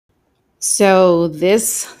So this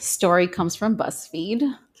story comes from BuzzFeed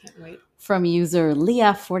Can't wait. from user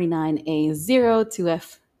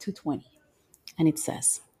Leah49A02F220. And it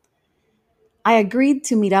says, I agreed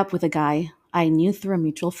to meet up with a guy I knew through a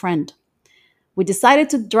mutual friend. We decided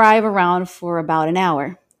to drive around for about an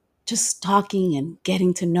hour, just talking and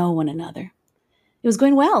getting to know one another. It was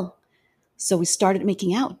going well, so we started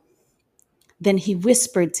making out. Then he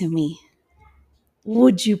whispered to me,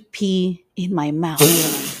 would you pee in my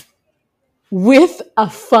mouth? With a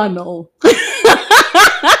funnel.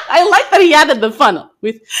 I like that he added the funnel.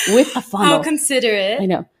 With a funnel. How considerate. I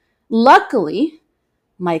know. Luckily,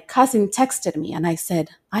 my cousin texted me and I said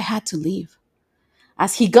I had to leave.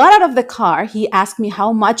 As he got out of the car, he asked me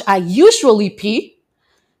how much I usually pee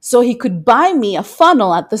so he could buy me a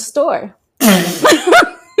funnel at the store.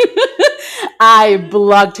 I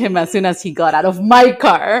blocked him as soon as he got out of my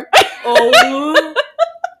car. Oh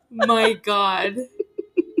my God.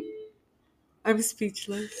 I'm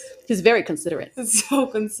speechless. He's very considerate. So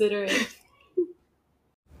considerate.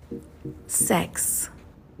 Sex,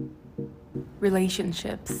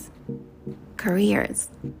 Relationships. careers,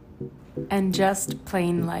 And just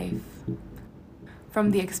plain life.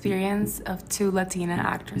 From the experience of two Latina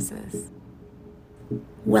actresses.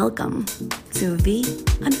 welcome to The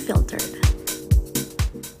Unfiltered.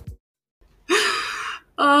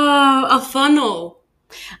 A funnel.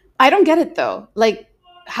 I don't get it though. Like,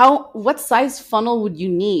 what size funnel would you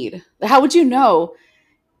need? How would you know?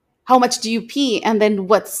 How much do you pee? And then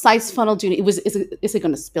what size funnel do you need? Is it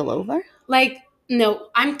going to spill over? Like, no,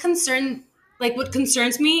 I'm concerned. Like, what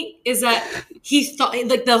concerns me is that he thought,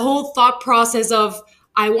 like, the whole thought process of,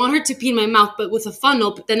 I want her to pee in my mouth, but with a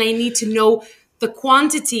funnel, but then I need to know the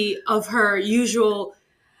quantity of her usual,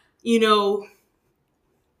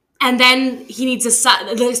 and then he needs the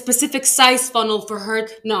specific size funnel for her.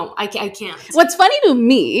 No, I can't. What's funny to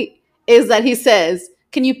me is that he says,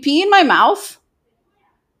 can you pee in my mouth?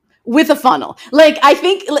 With a funnel. Like, I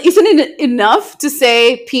think, isn't it enough to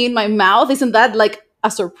say pee in my mouth? Isn't that like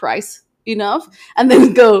a surprise enough? And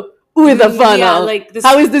then go with a funnel. Yeah, like this,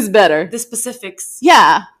 how is this better? The specifics.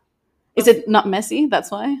 Yeah. Is it not messy?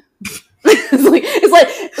 That's why. it's like,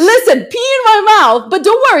 listen, pee in my mouth, but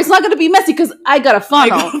don't worry, it's not going to be messy because I got a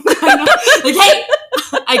funnel. Like, hey,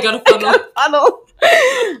 I got a funnel.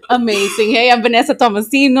 Amazing. Hey, I'm Vanessa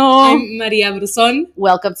Tomasino. I'm Maria Bruson.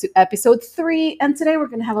 Welcome to episode 3. And today we're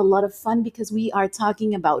going to have a lot of fun because we are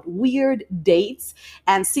talking about weird dates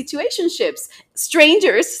and situationships,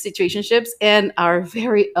 strangers' situationships, and our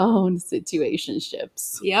very own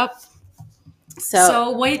situationships. Yep.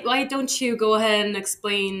 So why don't you go ahead and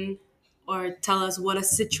explain or tell us what a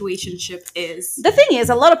situationship is? The thing is,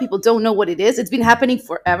 a lot of people don't know what it is. It's been happening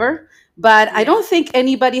forever. But I don't think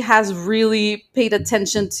anybody has really paid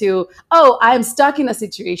attention to, I'm stuck in a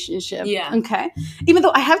situationship. Yeah. Okay. Even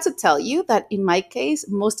though I have to tell you that in my case,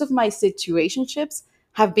 most of my situationships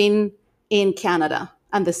have been in Canada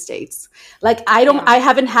and the States. Like, I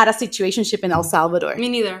haven't had a situationship in El Salvador. Me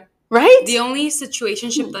neither. Right? The only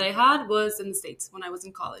situationship that I had was in the States when I was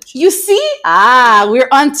in college. You see? We're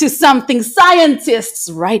onto something, scientists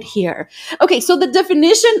right here. Okay, so the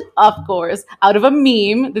definition, of course, out of a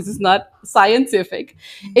meme, this is not scientific.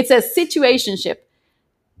 It says situationship.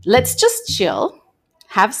 Let's just chill,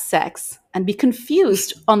 have sex, and be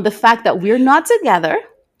confused on the fact that we're not together,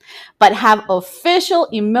 but have official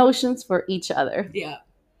emotions for each other. Yeah.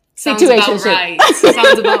 Sounds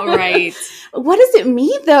about right. What does it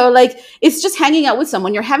mean, though? Like, it's just hanging out with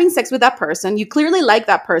someone. You're having sex with that person. You clearly like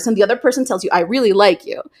that person. The other person tells you, I really like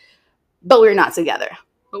you. But we're not together.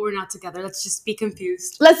 Let's just be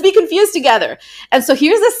confused. Let's be confused together. And so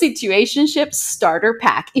here's a situationship starter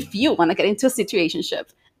pack if you want to get into a situationship.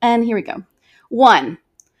 And here we go. 1,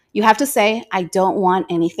 you have to say, I don't want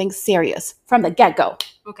anything serious from the get-go.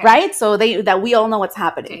 Okay. Right? So that we all know what's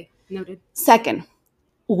happening. Okay, noted. 2nd,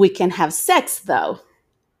 we can have sex, though.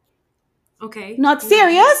 Okay. Not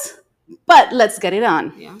serious, but let's get it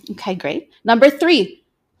on. Yeah. Okay, great. Number 3,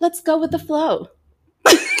 let's go with the flow.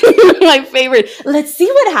 My favorite. Let's see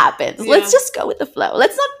what happens. Yeah. Let's just go with the flow.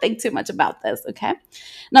 Let's not think too much about this, okay?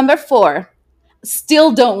 Number 4,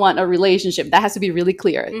 still don't want a relationship. That has to be really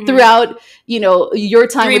clear. Throughout, your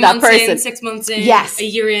time 3 with that person. 6 months in, yes. A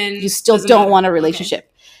year in. You still don't want a relationship. Okay.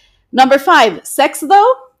 Number 5, sex,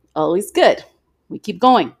 though, always good. We keep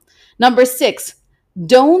going. Number 6,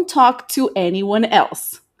 don't talk to anyone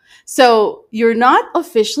else. So you're not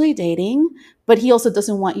officially dating, but he also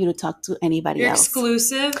doesn't want you to talk to anybody else. You're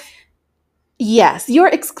exclusive? Yes, you're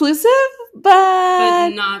exclusive, but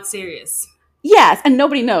not serious. Yes, and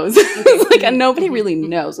nobody knows. It's like, and nobody really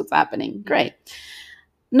knows what's happening. Great.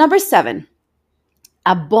 Number 7,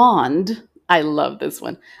 A bond, I love this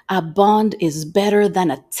one. A bond is better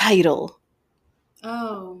than a title.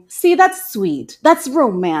 Oh. See, that's sweet. That's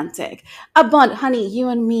romantic. A bond, honey, you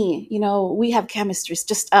and me, we have chemistry. It's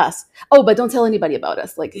just us. Oh, but don't tell anybody about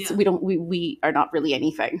us. Like, Yeah. we are not really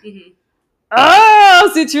anything. Mhm.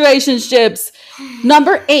 Oh, situationships.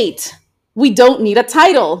 Number 8, we don't need a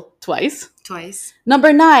title. Twice. Twice.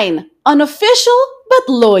 Number 9, unofficial but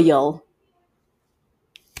loyal.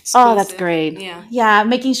 Oh, that's Exclusive. great. Yeah. Yeah,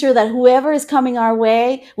 making sure that whoever is coming our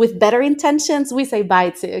way with better intentions, we say bye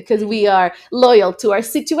to because we are loyal to our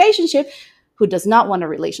situationship who does not want a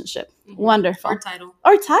relationship. Or Wonderful. title.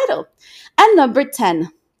 Or title. And number 10,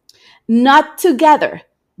 not together,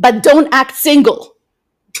 but don't act single.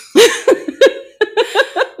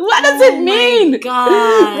 What does it mean? My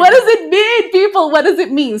God. What does it mean, people? What does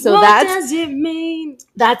it mean? So what does it mean?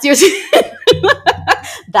 that's your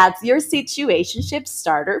that's your situationship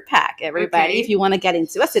starter pack, everybody. Okay. If you want to get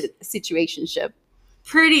into a situationship.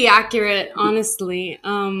 Pretty accurate, honestly.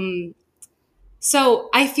 So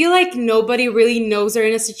I feel like nobody really knows they're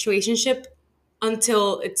in a situationship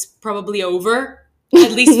until it's probably over.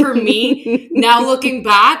 At least for me. Now looking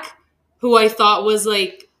back, who I thought was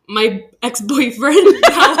like my ex-boyfriend,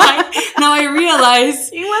 now I realize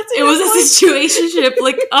it was a situationship,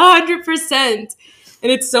 like 100%.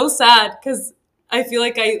 And it's so sad because I feel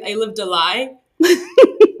like I lived a lie.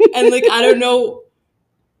 And like I don't know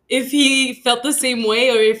if he felt the same way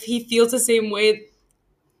or if he feels the same way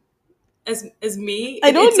as me.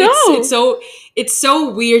 I don't know. It's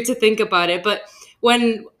so weird to think about it. But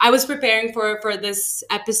when I was preparing for this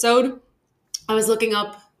episode, I was looking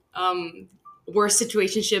up worst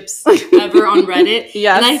situationships ever on Reddit.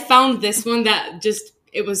 Yes. And I found this one that just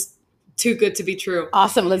it was too good to be true.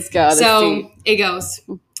 Awesome, let's go. Let's So see. it goes.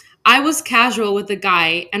 I was casual with a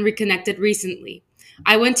guy and reconnected recently.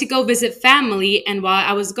 I went to go visit family, and while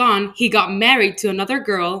I was gone, he got married to another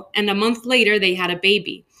girl, and a month later, they had a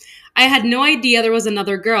baby. I had no idea there was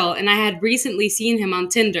another girl, and I had recently seen him on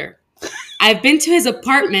Tinder. I've been to his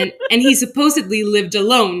apartment, and he supposedly lived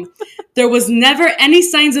alone. There was never any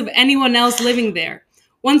signs of anyone else living there.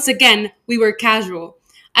 Once again, we were casual.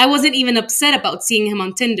 I wasn't even upset about seeing him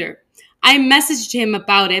on Tinder. I messaged him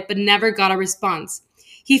about it, but never got a response.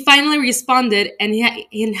 He finally responded and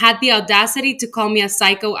he had the audacity to call me a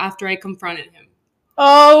psycho after I confronted him.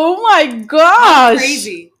 Oh my gosh. That's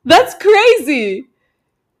crazy. That's crazy.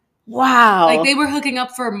 Wow. Like they were hooking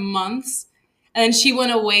up for months and then she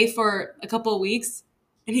went away for a couple of weeks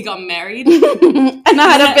and he got married. and I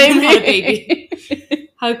had a baby. And had a baby.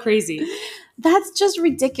 How crazy. That's just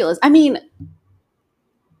ridiculous. I mean,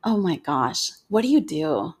 oh my gosh. What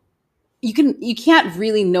do? You can't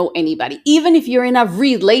really know anybody. Even if you're in a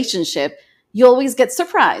relationship, you always get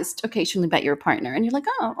surprised occasionally by your partner. And you're like,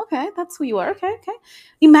 oh, okay, that's who you are. Okay.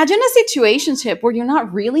 Imagine a situationship where you're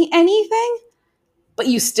not really anything, but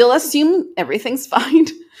you still assume everything's fine.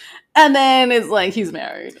 And then it's like, he's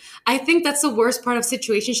married. I think that's the worst part of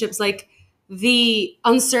situationships. Like the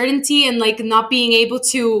uncertainty and like not being able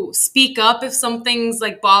to speak up if something's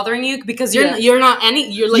like bothering you because you're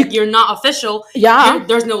not official. Yeah.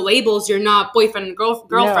 There's no labels. You're not boyfriend and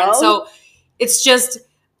girlfriend. No. So it's just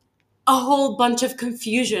a whole bunch of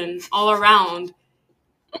confusion all around.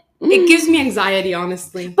 It gives me anxiety,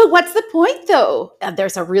 honestly. But what's the point, though?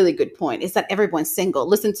 There's a really good point. Is that everyone's single.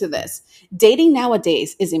 Listen to this. Dating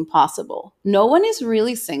nowadays is impossible. No one is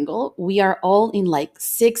really single. We are all in like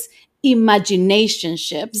 6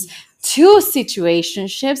 imaginationships, 2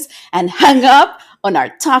 situationships, and hung up on our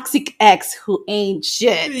toxic ex who ain't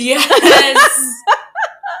shit. Yes.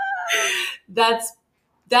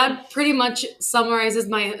 That pretty much summarizes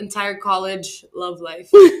my entire college love life.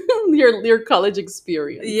 your college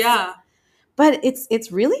experience. Yeah. But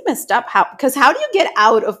it's really messed up. How do you get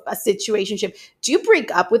out of a situationship? Do you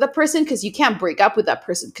break up with a person? Because you can't break up with that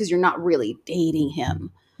person because you're not really dating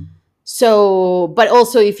him. So, but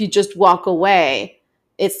also if you just walk away,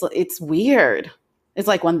 it's weird. It's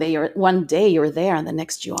like one day you're there and the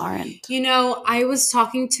next you aren't. You know, I was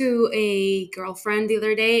talking to a girlfriend the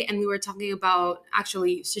other day and we were talking about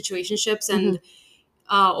actually situationships and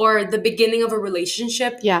or the beginning of a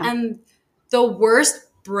relationship. Yeah. And the worst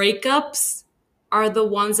breakups are the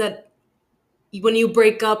ones that when you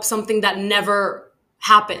break up something that never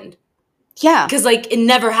happened. Yeah. Because like it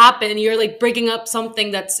never happened and you're like breaking up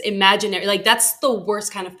something that's imaginary. Like that's the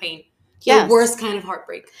worst kind of pain. Yes. The worst kind of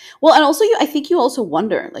heartbreak. Well, and also I think you also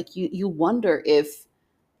wonder, like you wonder if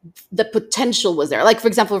the potential was there. Like, for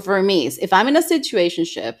example, for me, if I'm in a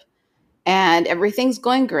situationship and everything's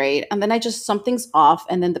going great and then something's off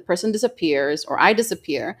and then the person disappears or I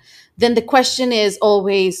disappear, then the question is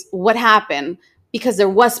always what happened? because there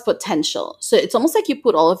was potential. So it's almost like you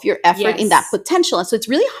put all of your effort in that Yes. potential. And so it's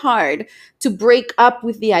really hard to break up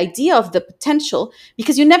with the idea of the potential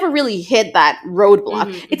because you never really hit that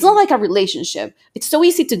roadblock. Mhm, It's mhm. not like a relationship. It's so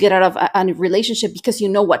easy to get out of a relationship because you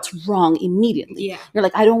know what's wrong immediately. Yeah. You're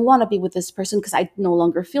like, I don't want to be with this person because I no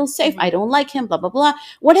longer feel safe. I don't like him, blah, blah, blah.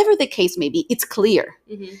 Whatever the case may be, it's clear.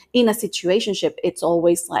 Mhm. In a situationship, it's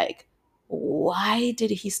always like, why did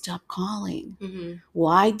he stop calling? Mhm.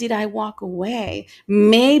 Why did I walk away?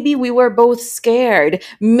 Maybe we were both scared.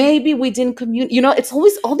 Maybe we didn't communicate. You know, it's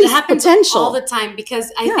always all That these happens potential. all the time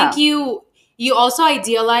because I Yeah. think you also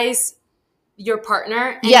idealize your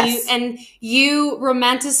partner and Yes. you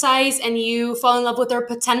romanticize and you fall in love with their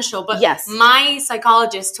potential. But Yes. my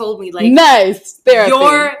psychologist told me, like, Nice therapy.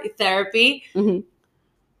 your therapy, Mhm.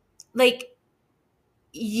 like,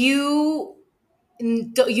 you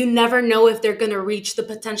never know if they're going to reach the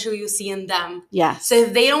potential you see in them. Yes. So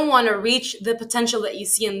if they don't want to reach the potential that you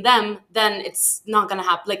see in them, then it's not going to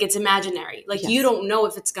happen. Like, it's imaginary. Like, Yes. you don't know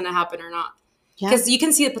if it's going to happen or not. Yeah. Because you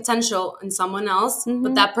can see the potential in someone else,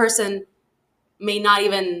 but that person may not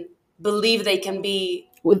even believe they can be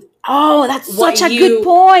That's such a good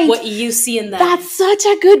point. what you see in them. That's such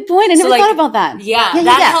a good point. I never thought about that. Yeah,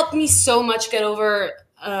 that helped me so much get over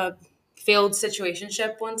a failed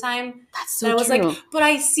situationship one time. That's so that I was true. like, but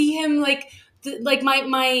I see him like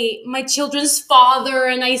my children's father,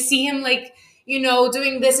 and I see him like,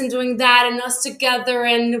 doing this and doing that, and us together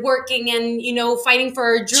and working and, fighting for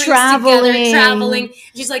our dreams together, traveling. And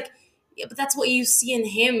she's like, yeah, but that's what you see in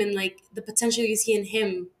him, and like the potential you see in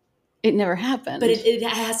him. It never happened. But it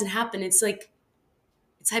hasn't happened. It's like,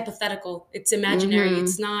 it's hypothetical. It's imaginary. Mhm.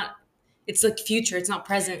 It's not, it's like future. It's not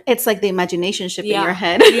present. It's like the Imaginationship in your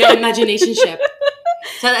head. Yeah, Imaginationship.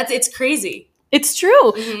 So it's crazy. It's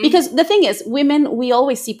true. Because the thing is, women, we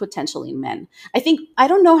always see potential in men. I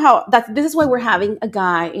don't know how, this is why we're having a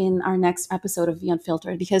guy in our next episode of The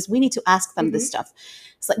Unfiltered, because we need to ask them this stuff.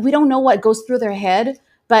 It's like, we don't know what goes through their head,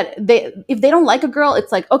 but if they don't like a girl,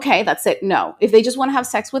 it's like, okay, that's it. No. If they just want to have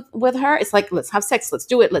sex with her, it's like, let's have sex. Let's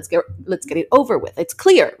do it. Let's get it over with. It's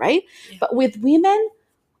clear, right? Yeah. But with women,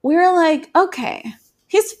 we're like, okay,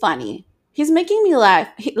 he's funny. He's making me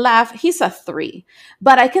laugh. He's a 3,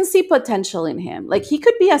 but I can see potential in him. Like, he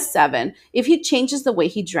could be a 7 if he changes the way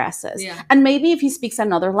he dresses. Yeah. And maybe if he speaks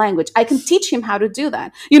another language, I can teach him how to do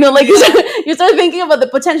that. You start thinking about the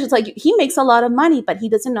potential. It's like, he makes a lot of money, but he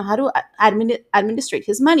doesn't know how to administrate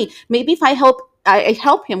his money. Maybe if I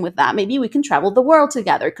help him with that, maybe we can travel the world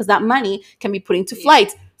together, because that money can be put into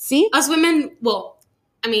flights. See? Us women, well,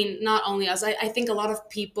 I mean, not only us. I think a lot of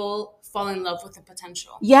people fall in love with the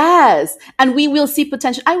potential. Yes. And we will see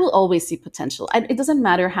potential. I will always see potential. It doesn't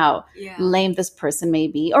matter how lame this person may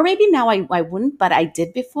be. Or maybe now I wouldn't, but I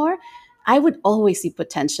did before. I would always see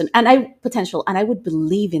potential, and I would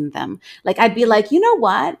believe in them. Like, I'd be like, you know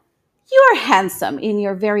what? You are handsome in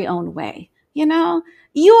your very own way.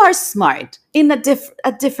 You are smart in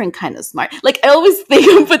a different kind of smart. Like, I always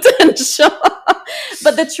think of potential.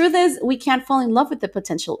 But the truth is, we can't fall in love with the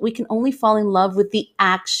potential. We can only fall in love with the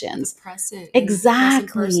actions. The present.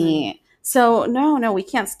 Exactly. So no, we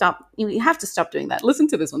can't stop. We have to stop doing that. Listen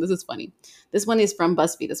to this one. This is funny. This one is from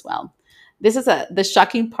BuzzFeed as well. This is the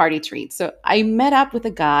shocking party treat. So I met up with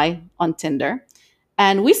a guy on Tinder,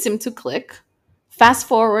 and we seemed to click. Fast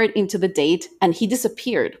forward into the date, and he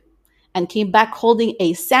disappeared and came back holding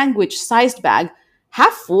a sandwich-sized bag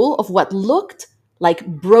half full of what looked like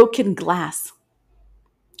broken glass.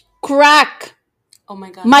 Crack. Oh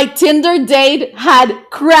my God. My Tinder date had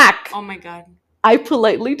crack. Oh my God. I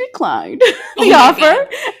politely declined the offer,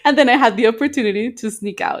 and then I had the opportunity to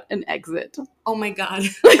sneak out and exit. Oh my God.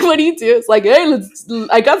 Like, what do you do? It's like, hey,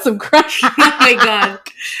 I got some crack. Oh my God.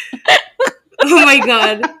 Oh my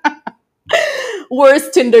God.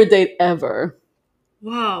 Worst Tinder date ever.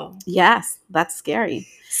 Wow. Yes, that's scary.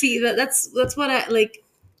 See, that's what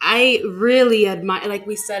I really admire, like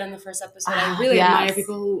we said in the first episode, I really admire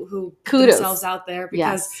people who put themselves out there,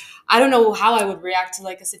 because I don't know how I would react to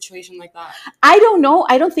like a situation like that. I don't know.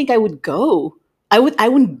 I don't think I would go. I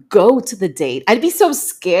wouldn't go to the date. I'd be so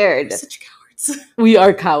scared. We're such cowards. We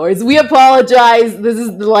are cowards. We apologize. This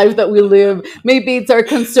is the life that we live. Maybe it's our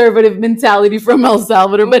conservative mentality from El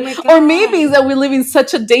Salvador, or maybe it's that we live in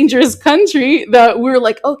such a dangerous country that we're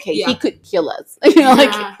like, okay, he could kill us.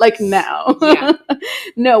 Like now. Yeah.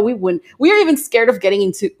 No, we wouldn't. We're even scared of getting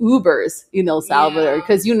into Ubers in El Salvador,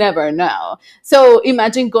 because you never know. So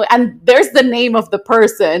imagine going, and there's the name of the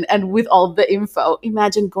person and with all the info.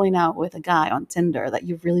 Imagine going out with a guy on Tinder that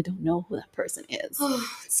you really don't know who that person is.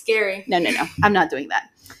 It's scary. No. I'm not doing that.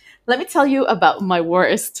 Let me tell you about my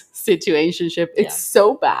worst situationship. It's Yeah.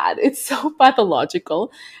 so bad. It's so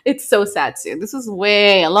pathological. It's so sad too. This was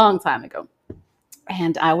way a long time ago.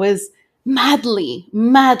 And I was madly,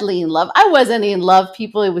 madly in love. I wasn't in love,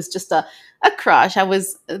 people. It was just a crush.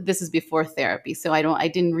 This is before therapy, so I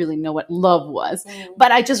didn't really know what love was.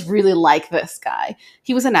 But I just really like this guy.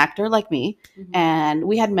 He was an actor like me, and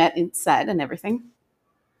we had met in set and everything.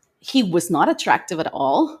 He was not attractive at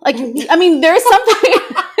all. Like, I mean, there's something.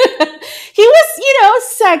 He was,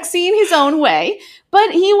 sexy in his own way,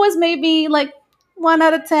 but he was maybe like 1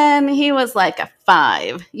 out of 10. He was like a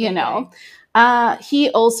 5, He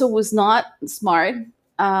also was not smart.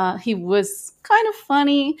 He was kind of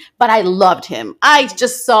funny, but I loved him. I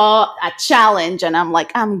just saw a challenge and I'm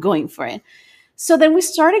like, I'm going for it. So then we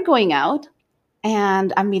started going out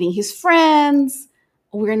and I'm meeting his friends.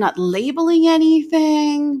 We're not labeling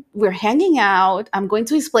anything. We're hanging out. I'm going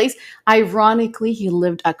to his place. Ironically, he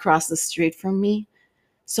lived across the street from me.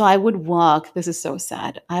 So I would walk. This is so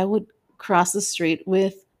sad. I would cross the street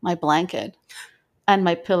with my blanket and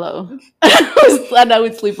my pillow. And I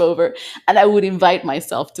would sleep over. And I would invite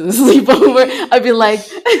myself to the sleepover. I'd be like,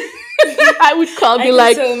 I would call, be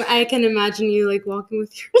like, so I can imagine you like walking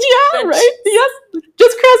with your yeah, friends. right? Yes.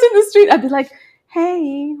 Just crossing the street. I'd be like,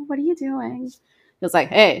 hey, what are you doing? He was like,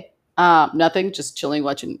 hey, nothing, just chilling,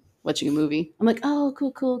 watching a movie. I'm like, oh,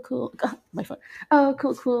 cool. My phone. Oh,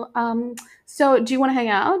 cool. So do you want to hang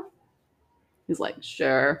out? He's like,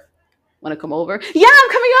 sure. Want to come over? Yeah, I'm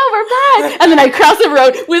coming over. Bye. And then I cross the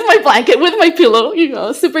road with my blanket, with my pillow.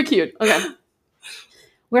 Super cute. Okay.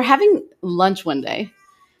 We're having lunch one day,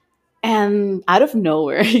 and out of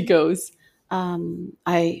nowhere, he goes,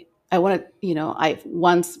 I want to, I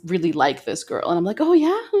once really liked this girl. And I'm like, oh,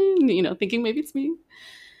 yeah, thinking maybe it's me.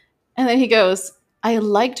 And then he goes, I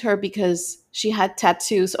liked her because she had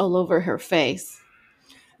tattoos all over her face.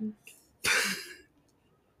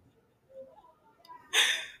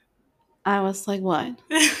 I was like, what?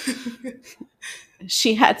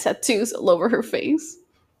 She had tattoos all over her face.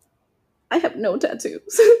 I have no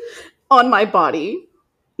tattoos on my body,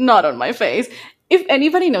 not on my face. If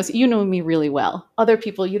anybody knows, you know me really well. Other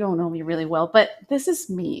people, you don't know me really well, but this is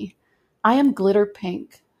me. I am glitter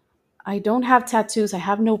pink. I don't have tattoos. I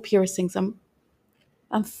have no piercings.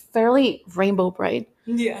 I'm fairly rainbow bright.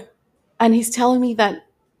 Yeah. And he's telling me that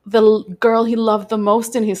the girl he loved the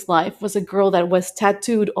most in his life was a girl that was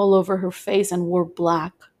tattooed all over her face and wore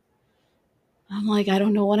black. I'm like, I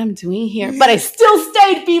don't know what I'm doing here. But I still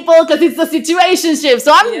stayed, people, because it's a situationship.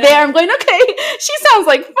 So I'm there. I'm going, okay, she sounds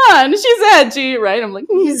like fun. She's edgy, right? I'm like,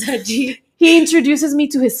 he's edgy. He introduces me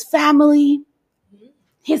to his family.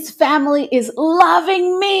 His family is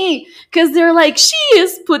loving me because they're like, she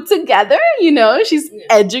is put together, she's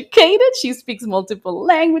educated. She speaks multiple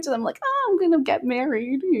languages. I'm like, oh, I'm going to get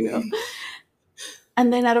married,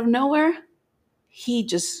 And then out of nowhere, he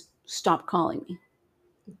just stopped calling me.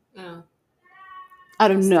 Oh.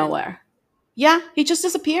 Out of nowhere. Yeah, he just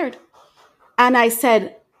disappeared. And I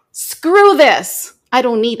said, screw this. I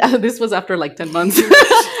don't need, this was after like 10 months.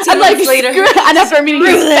 I'm like, later. And after meeting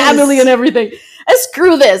his family and everything.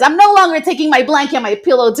 Screw this. I'm no longer taking my blanket and my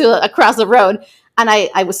pillow to across the road. And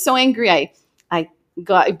I was so angry. I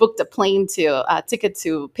booked a ticket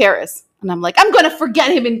to Paris. And I'm like, I'm going to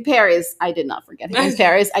forget him in Paris. I did not forget him in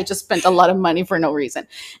Paris. I just spent a lot of money for no reason.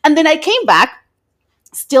 And then I came back,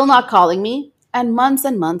 still not calling me. And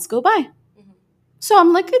months go by. So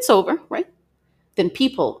I'm like, it's over, right? Then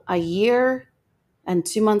people, a year and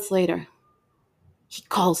 2 months later, he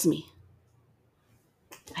calls me.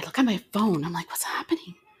 I look at my phone. I'm like, what's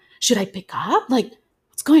happening? Should I pick up? Like,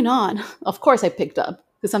 what's going on? Of course I picked up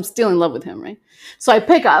because I'm still in love with him, right? So I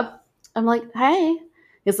pick up. I'm like, hey.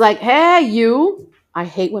 It's like, hey, you. I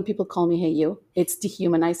hate when people call me, hey, you. It's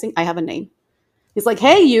dehumanizing. I have a name. He's like,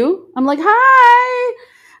 hey, you. I'm like, hi.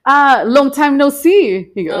 Long time no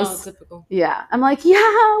see. He goes, oh, typical. Yeah. I'm like,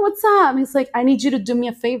 yeah, what's up? He's like, I need you to do me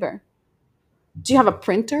a favor. Do you have a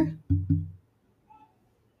printer?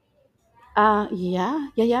 Yeah,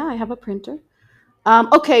 I have a printer.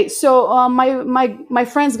 Okay, so my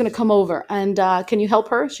friend's gonna come over, and can you help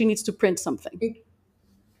her? She needs to print something.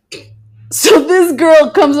 So this girl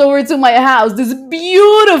comes over to my house. This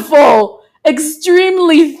beautiful,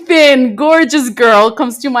 extremely thin, gorgeous girl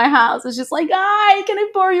comes to my house. And she's like, hi, can I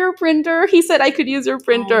borrow your printer? He said I could use your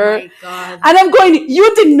printer. Oh my God. And I'm going,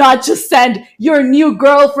 you did not just send your new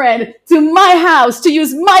girlfriend to my house to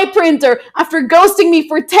use my printer after ghosting me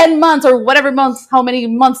for 10 months or whatever months, how many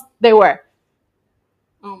months they were.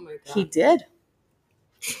 Oh my God. He did.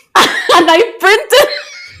 And I printed.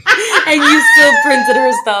 And you still printed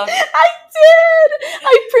her stuff. I did.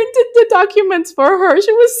 I printed the documents for her.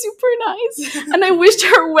 She was super nice, and I wished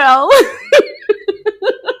her well.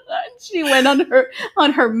 She went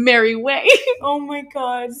on her merry way. Oh my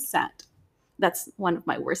god. Sad. That's one of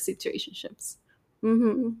my worst situationships.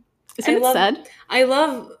 Mm-hmm. Isn't it sad? I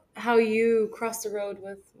love how you crossed the road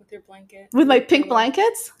with your blanket. With my pink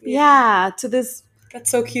blankets? Yeah, to this That's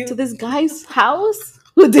so cute. To this guy's house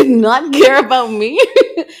who did not care about me.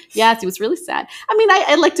 Yes, it was really sad. I mean,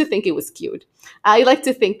 I like to think it was cute. I like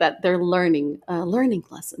to think that they're learning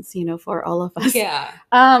lessons, for all of us. Yeah.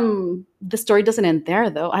 The story doesn't end there,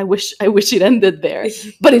 though. I wish it ended there,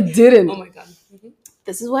 but it didn't. Oh my god. Mm-hmm.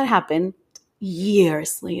 This is what happened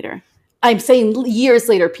years later. I'm saying years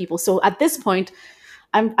later, people. So at this point,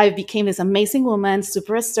 I became this amazing woman,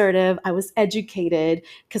 super assertive. I was educated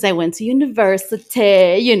because I went to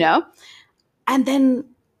university, And then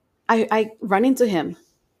I run into him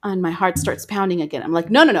and my heart starts pounding again. I'm like,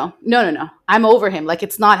 no. I'm over him. Like,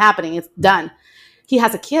 it's not happening. It's done. He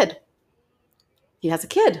has a kid.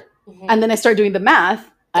 Mm-hmm. And then I start doing the math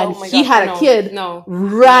and he had a kid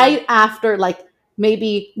right after, like,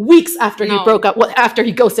 maybe weeks after he broke up. Well, after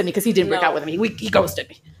he ghosted me, because he didn't break out with me. He ghosted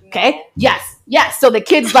me. Okay? No. Yes. So the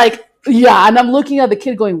kid's like, yeah. And I'm looking at the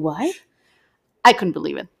kid going, what? I couldn't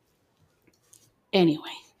believe it.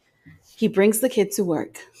 Anyway, he brings the kid to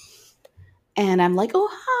work. And I'm like, oh,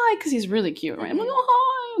 hi, because he's really cute, right? I'm like, oh,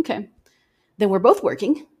 hi. Okay. Then we're both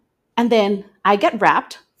working. And then I get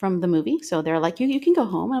wrapped from the movie. So they're like, you can go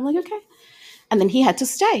home. And I'm like, okay. And then he had to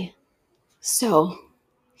stay. So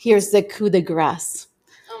here's the coup de grace.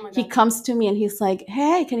 Oh my God. He comes to me and he's like,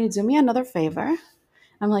 hey, can you do me another favor?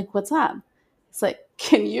 I'm like, what's up? It's like,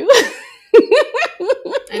 can you?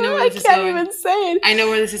 I know where this is going. I can't even say it. I know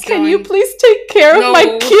where this is going. Can you please take care of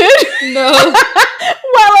my kid? No.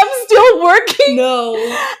 While I'm still working? No.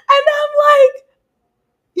 And I'm like,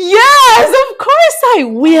 yes, of course I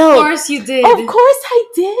will. Of course you did. Of course I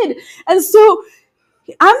did. And so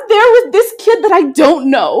I'm there with this kid that I don't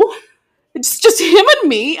know. It's just him and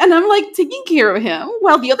me. And I'm like taking care of him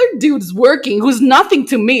while the other dude's working, who's nothing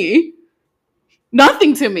to me.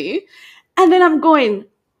 And then I'm going,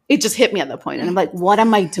 it just hit me at that point. And I'm like, what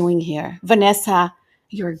am I doing here? Vanessa,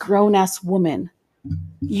 you're a grown-ass woman.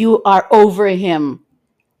 You are over him.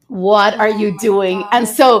 What are you doing? God. And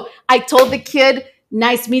so I told the kid,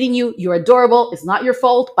 nice meeting you. You're adorable. It's not your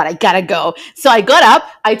fault, but I gotta go. So I got up.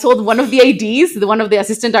 I told one of the ADs, one of the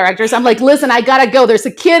assistant directors, I'm like, listen, I gotta go. There's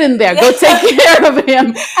a kid in there. Go take care of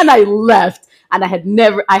him. And I left. And I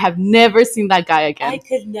have never seen that guy again. I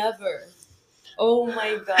could never. Oh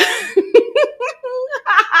my God.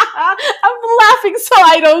 I'm laughing so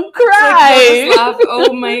I don't cry. Like,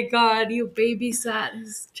 oh my God, you babysat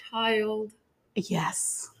his child.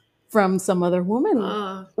 Yes, from some other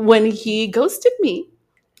woman when he ghosted me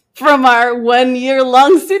from our 1 year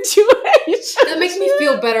long situation. That makes me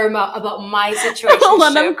feel better about my situation. Hold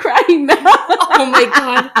on, I'm crying now. Oh my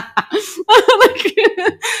God.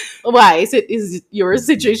 Why? Is your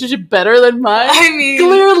situationship better than mine? I mean,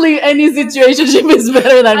 clearly any situationship is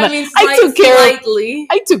better than mine. I mean, I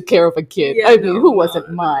took care of a kid. Yeah, who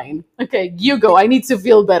wasn't mine? Okay, you go. I need to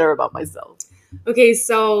feel better about myself. Okay,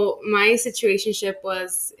 so my situationship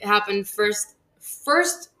happened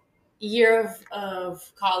first year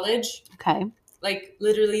of college. Okay. Like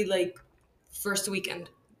literally like first weekend.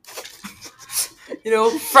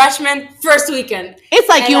 Freshman first weekend. It's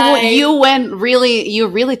like you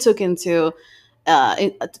really took into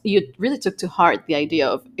you really took to heart the idea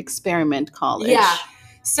of experiment college. Yeah.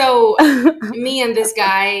 So me and this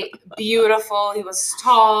guy, beautiful. He was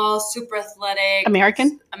tall, super athletic.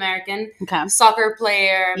 American. Okay. Soccer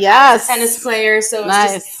player. Yes. Tennis player. So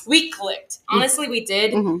nice. We clicked. Honestly, we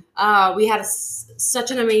did. Mm-hmm. We had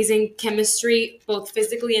such an amazing chemistry, both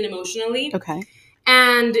physically and emotionally. Okay.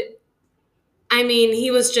 And I mean,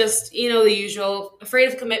 he was just, the usual, afraid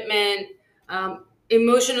of commitment,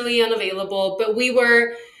 emotionally unavailable. But we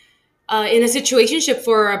were in a situationship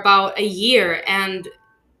for about a year. And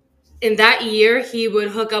in that year, he would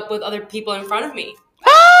hook up with other people in front of me.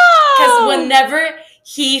 Because whenever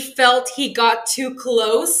he felt he got too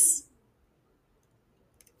close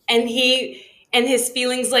and his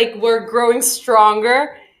feelings like were growing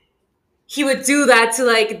stronger, he would do that to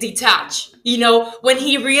like detach. When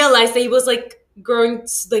he realized that he was like growing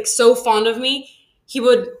like so fond of me, he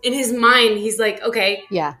would, in his mind, he's like, okay,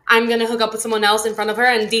 yeah, I'm gonna hook up with someone else in front of her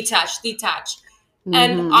and detach. Mm-hmm.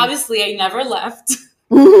 And obviously I never left.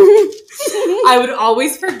 I would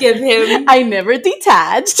always forgive him. I never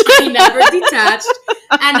detached. And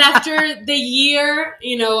after the year,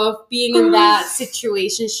 of being in that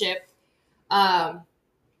situationship,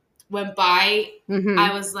 went by, Mm-hmm.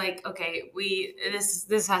 I was like, okay, we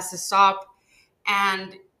this has to stop.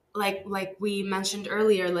 And like we mentioned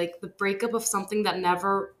earlier, like the breakup of something that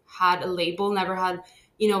never had a label, never had,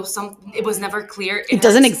 some, it was never clear. It It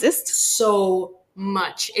doesn't hurts exist. so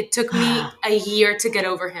much. It took me a year to get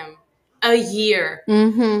over him. A year.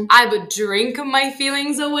 Mm-hmm. I would drink my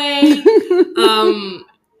feelings away. Um,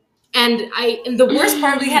 and the worst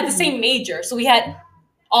part, we had the same major, so we had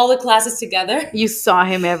all the classes together. You saw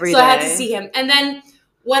him every So I had to day. see him. And then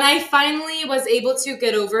when I finally was able to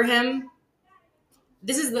get over him,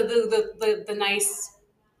 this is the nice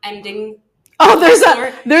ending Oh, of the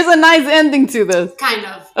story. there's a nice ending to this. Kind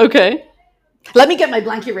of. Okay. Let me get my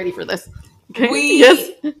blanket ready for this. Okay.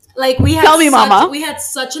 Yes. We like we had Tell me, such Mama. we had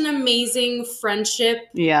such an amazing friendship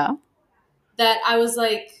Yeah. that I was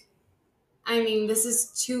like, I mean, this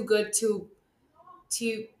is too good to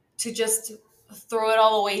to just throw it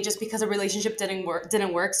all away just because a relationship didn't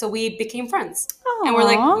work. So we became friends. And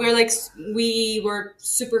Aww. we were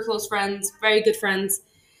super close friends, very good friends.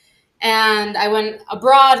 And I went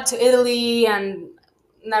abroad to Italy and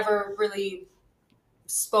never really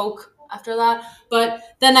spoke after that. But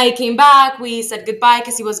then I came back. We said goodbye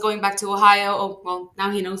because he was going back to Ohio. Oh, well,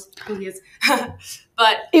 now he knows who he is.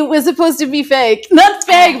 But It was supposed to be fake. Not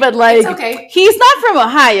fake, but it's like okay. he's not from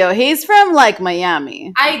Ohio. He's from like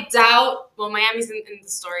Miami. I doubt. Well, Miami's in the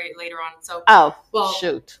story later on. So, Oh, well,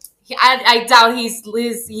 shoot. I doubt he's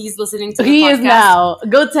listening to the He podcast. is now.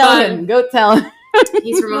 Go tell But him. Go tell him.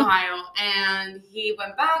 he's from Ohio, and he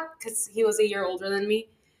went back because he was a year older than me.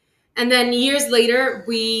 And then years later,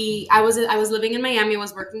 I was living in Miami, I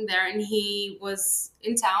was working there, and he was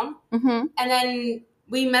in town. Mm-hmm. And then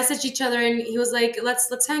we messaged each other, and he was like, "Let's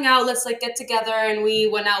hang out, let's like get together." And we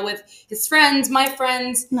went out with his friends, my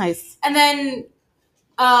friends, Nice. and then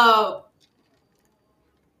uh,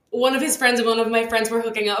 one of his friends and one of my friends were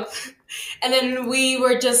hooking up, and then we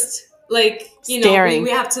were just like, Staring. we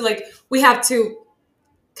have to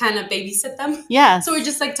kind of babysit them. Yes. So we're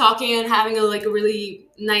just like talking and having a really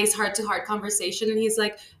nice heart to heart conversation. And he's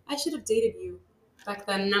like, "I should have dated you back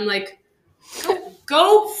then." And I'm like,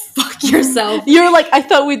 go fuck yourself. You're like, I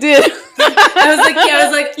thought we did. I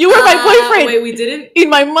was like, you were my boyfriend. Wait, we didn't? In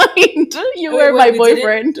my mind, you were my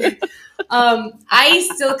boyfriend. I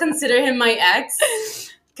still consider him my ex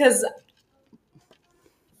because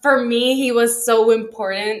for me, he was so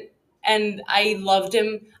important and I loved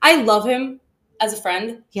him. I love him as a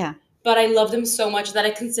friend. Yeah. But I loved him so much that I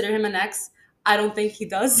consider him an ex. I don't think he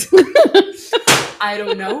does. I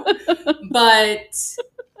don't know. But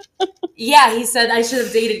yeah, he said I should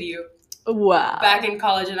have dated you. Wow. Back in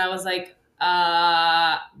college, and I was like,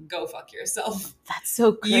 go fuck yourself. That's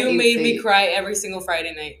so crazy. You made me cry every single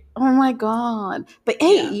Friday night. Oh my God. But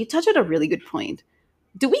hey, Yeah. You touched on a really good point.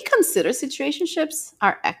 Do we consider situationships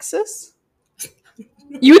our exes?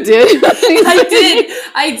 You did.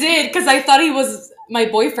 I did, because I thought he was my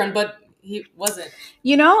boyfriend, but he wasn't.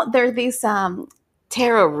 You know, there are these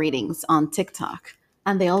tarot readings on TikTok,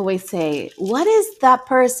 and they always say, "What is that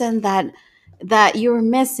person that you're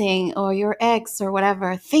missing, or your ex, or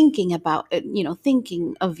whatever, thinking about it?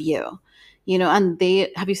 Thinking of you." And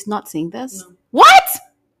they have you not seen this? No.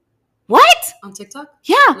 What? On TikTok?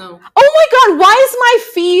 Yeah. No. Oh my God! Why is my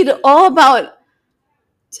feed all about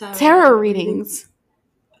tarot readings?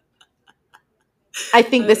 I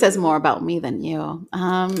think this says more about me than you.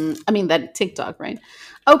 That TikTok, right?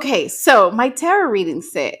 Okay, so my tarot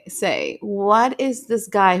readings say, what is this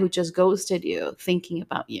guy who just ghosted you thinking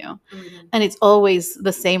about you? Mm-hmm. And it's always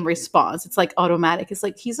the same response. It's like automatic. It's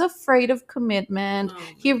like, he's afraid of commitment.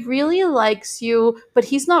 He really likes you, but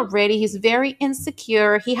he's not ready. He's very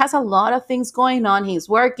insecure. He has a lot of things going on. He's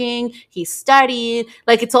working, he's studying.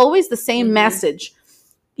 Like, it's always the same message.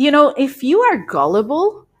 If you are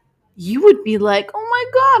gullible, you would be like, "Oh my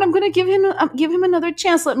God, I'm going to give him another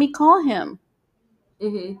chance. Let me call him."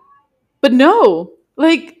 Mm-hmm. But no,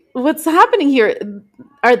 like, what's happening here?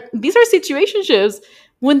 These are situationships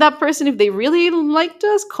when that person, if they really liked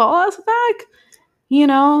us, call us back.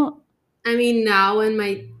 I mean, now in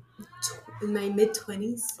my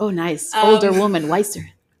mid-20s. Oh, nice. Older woman, wiser.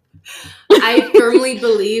 I firmly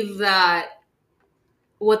believe that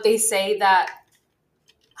what they say, that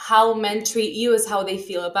how men treat you is how they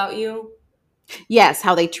feel about you. Yes,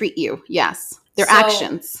 how they treat you. Yes. Their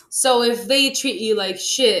actions. So if they treat you like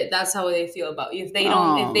shit, that's how they feel about you. If they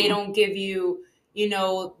don't give you,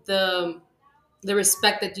 the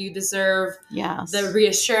respect that you deserve, yes, the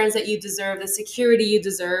reassurance that you deserve, the security you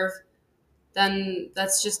deserve, then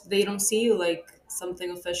that's just, they don't see you like something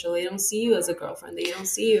official. They don't see you as a girlfriend. They don't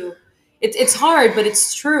see you. It's hard, but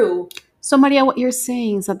it's true. So, Maria, what you're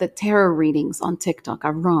saying is that the tarot readings on TikTok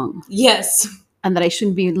are wrong Yes. and that I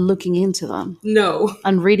shouldn't be looking into them No.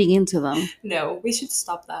 and reading into them. No. We should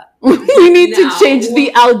stop that. We need to Now. change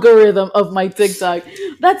the algorithm of my TikTok.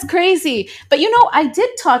 That's crazy. But I did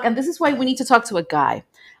talk, and this is why we need to talk to a guy.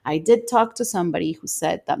 I did talk to somebody who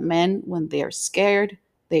said that men, when they're scared,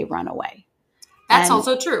 they run away. That's And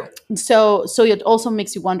also true. so it also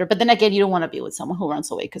makes you wonder. But then again, you don't want to be with someone who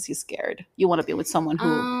runs away because he's scared. You want to be with someone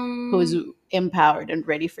who is empowered and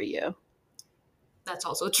ready for you. That's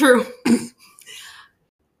also true.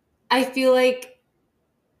 I feel like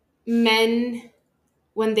men,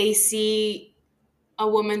 when they see a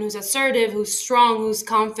woman who's assertive, who's strong, who's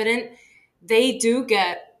confident, they do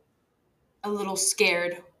get a little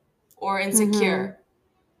scared or insecure.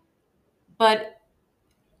 But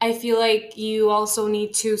I feel like you also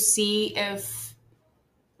need to see if,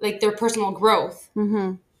 like, their personal growth.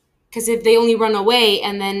 Because if they only run away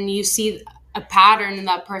and then you see a pattern in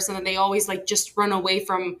that person that they always like just run away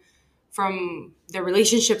from their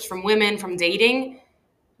relationships, from women, from dating,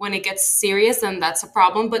 when it gets serious, then that's a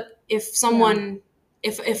problem. But if someone,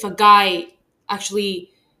 if a guy actually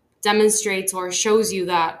demonstrates or shows you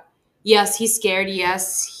that, yes, he's scared,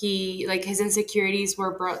 yes, he, like, his insecurities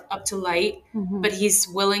were brought up to light, but he's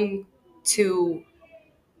willing to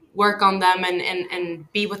work on them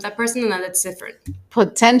and be with that person, and that's different.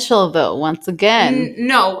 Potential, though, once again.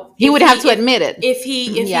 No, He would have to admit it. If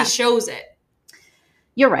he shows it.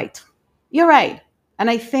 You're right. You're right. And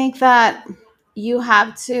I think that you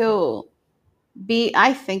have to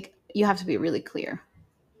I think you have to be really clear,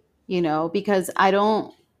 because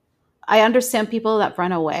I understand people that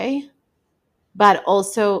run away, but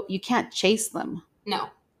also you can't chase them. No.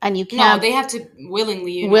 And you can't. No, they have to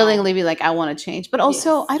willingly, be like, I want to change. But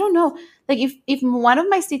also, I don't know, like if one of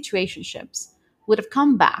my situationships would have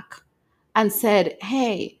come back and said,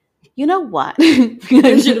 hey, you know what?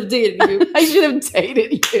 I should have dated you. I should have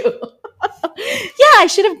dated you. Yeah, I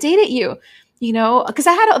should have dated you. Because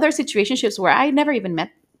I had other situationships where I never even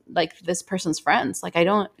met like this person's friends. Like I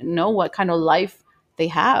don't know what kind of life they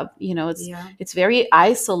have. It's very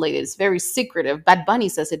isolated. It's very secretive. Bad Bunny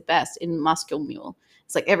says it best in Moscow Mule.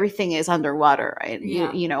 It's like everything is underwater, right?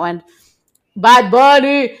 Yeah. And Bad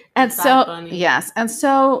Bunny. And Bad so, Bunny. yes. And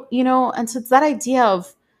so, and so it's that idea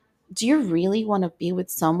of, do you really want to be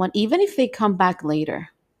with someone, even if they come back later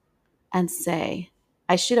and say,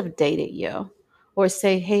 I should have dated you, or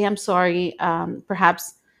say, hey, I'm sorry,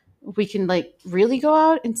 perhaps we can like really go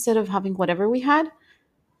out instead of having whatever we had?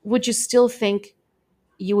 Would you still think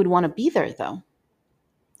you would want to be there, though?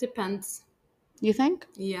 Depends. You think?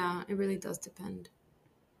 Yeah, it really does depend.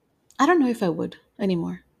 I don't know if I would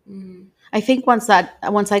anymore. I think once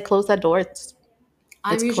I close that door,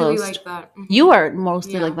 I'm usually closed. Like that. You are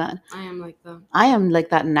mostly like that. I am like that. I am like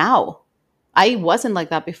that now. I wasn't like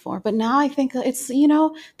that before, but now I think it's,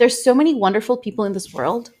 there's so many wonderful people in this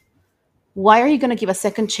world. Why are you going to give a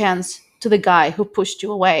second chance to the guy who pushed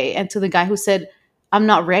you away and to the guy who said, I'm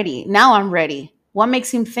not ready? Now I'm ready. What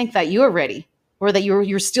makes him think that you're ready or that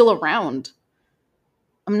you're still around?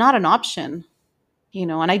 I'm not an option,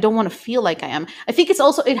 and I don't want to feel like I am. I think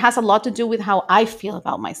it has a lot to do with how I feel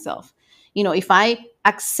about myself. If I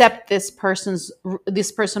accept this person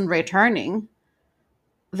returning,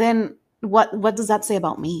 then what does that say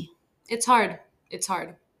about me? It's hard.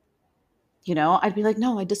 I'd be like,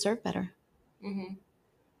 no, I deserve better.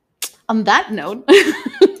 On that note,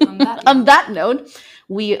 on that note,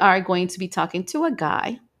 we are going to be talking to a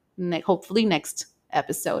guy, hopefully next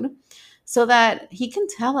episode, so that he can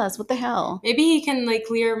tell us what the hell. Maybe he can like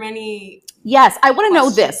clear many. Yes, I want to know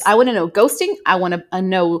this. I want to know ghosting. I want to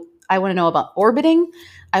know about orbiting.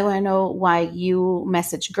 I want to know why you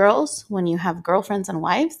message girls when you have girlfriends and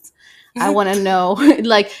wives. I want to know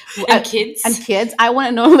kids. And kids. I want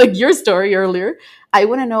to know like your story earlier. I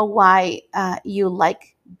want to know why you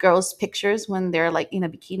like girls' pictures when they're like in a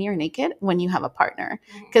bikini or naked when you have a partner.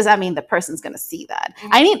 Because the person's going to see that.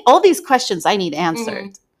 I need all these questions. I need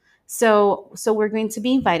answered. So we're going to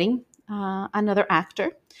be inviting another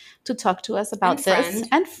actor to talk to us about this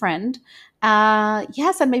and friend.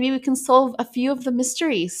 Yes, and maybe we can solve a few of the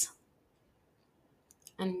mysteries.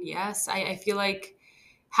 And yes, I feel like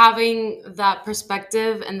having that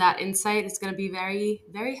perspective and that insight is going to be very,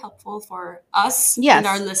 very helpful for us and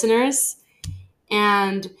our listeners.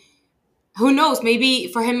 And who knows, maybe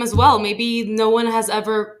for him as well. Maybe no one has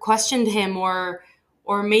ever questioned him or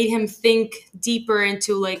made him think deeper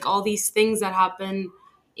into like all these things that happen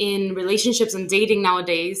in relationships and dating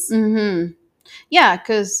nowadays. Yeah,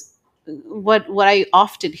 because what I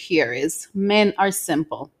often hear is men are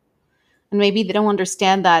simple. And maybe they don't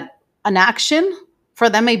understand that an action For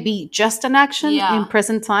them, may be just an action in Yeah.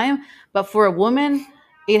 present time, but for a woman,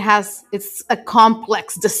 it's a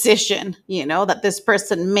complex decision, that this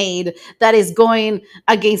person made that is going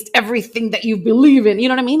against everything that you believe in. You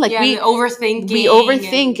know what I mean? Like Yeah, and we overthinking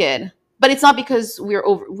overthink and it, but it's not because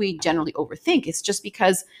we generally overthink. It's just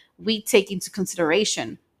because we take into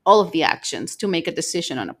consideration all of the actions to make a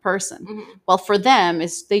decision on a person. mhm, Well, for them,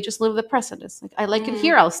 is they just live the present. It's like, I like it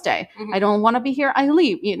here, mhm, I'll stay. I mhm, don't want to be here, I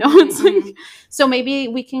leave. mhm, It's like, mhm. so maybe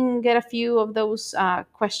we can get a few of those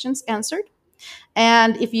questions answered.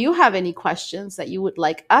 And if you have any questions that you would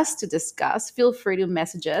like us to discuss, feel free to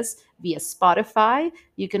message us via Spotify.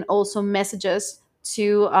 You can also message us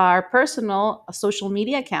to our personal social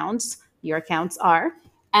media accounts. Your accounts are,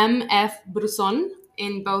 MF Bruson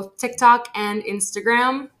in both TikTok and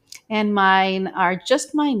Instagram. and mine are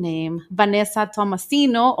just my name, Vanessa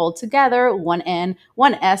Tomasino, all together, one N,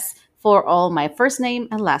 one S, for all my first name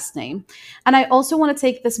and last name. And I also want to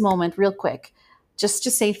take this moment real quick just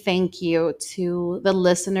to say thank you to the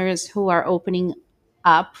listeners who are opening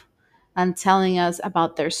up and telling us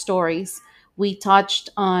about their stories. We touched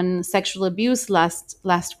on sexual abuse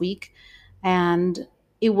last week, and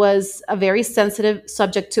it was a very sensitive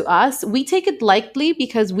subject to us. We take it lightly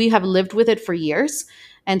because we have lived with it for years,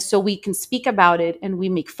 and so we can speak about it and we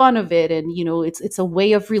make fun of it, and it's a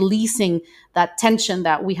way of releasing that tension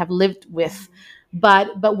that we have lived with.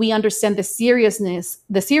 But we understand the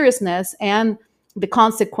seriousness and the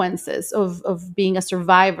consequences of being a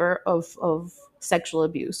survivor of sexual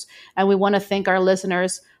abuse. And we want to thank our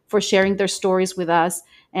listeners for sharing their stories with us,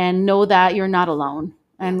 and know that you're not alone.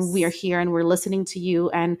 And we are Yes. here and we're listening to you,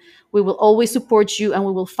 and we will always support you, and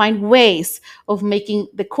we will find ways of making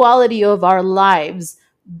the quality of our lives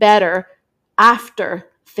better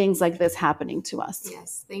after things like this happening to us.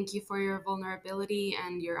 Yes. Thank you for your vulnerability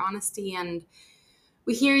and your honesty. And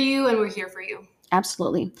we hear you and we're here for you.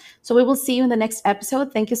 Absolutely. So we will see you in the next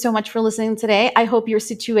episode. Thank you so much for listening today. I hope your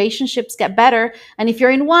situationships get better. And if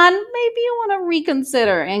you're in one, maybe you want to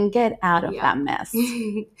reconsider and get out of Yeah. that mess.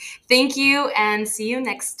 Thank you and see you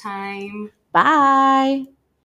next time. Bye.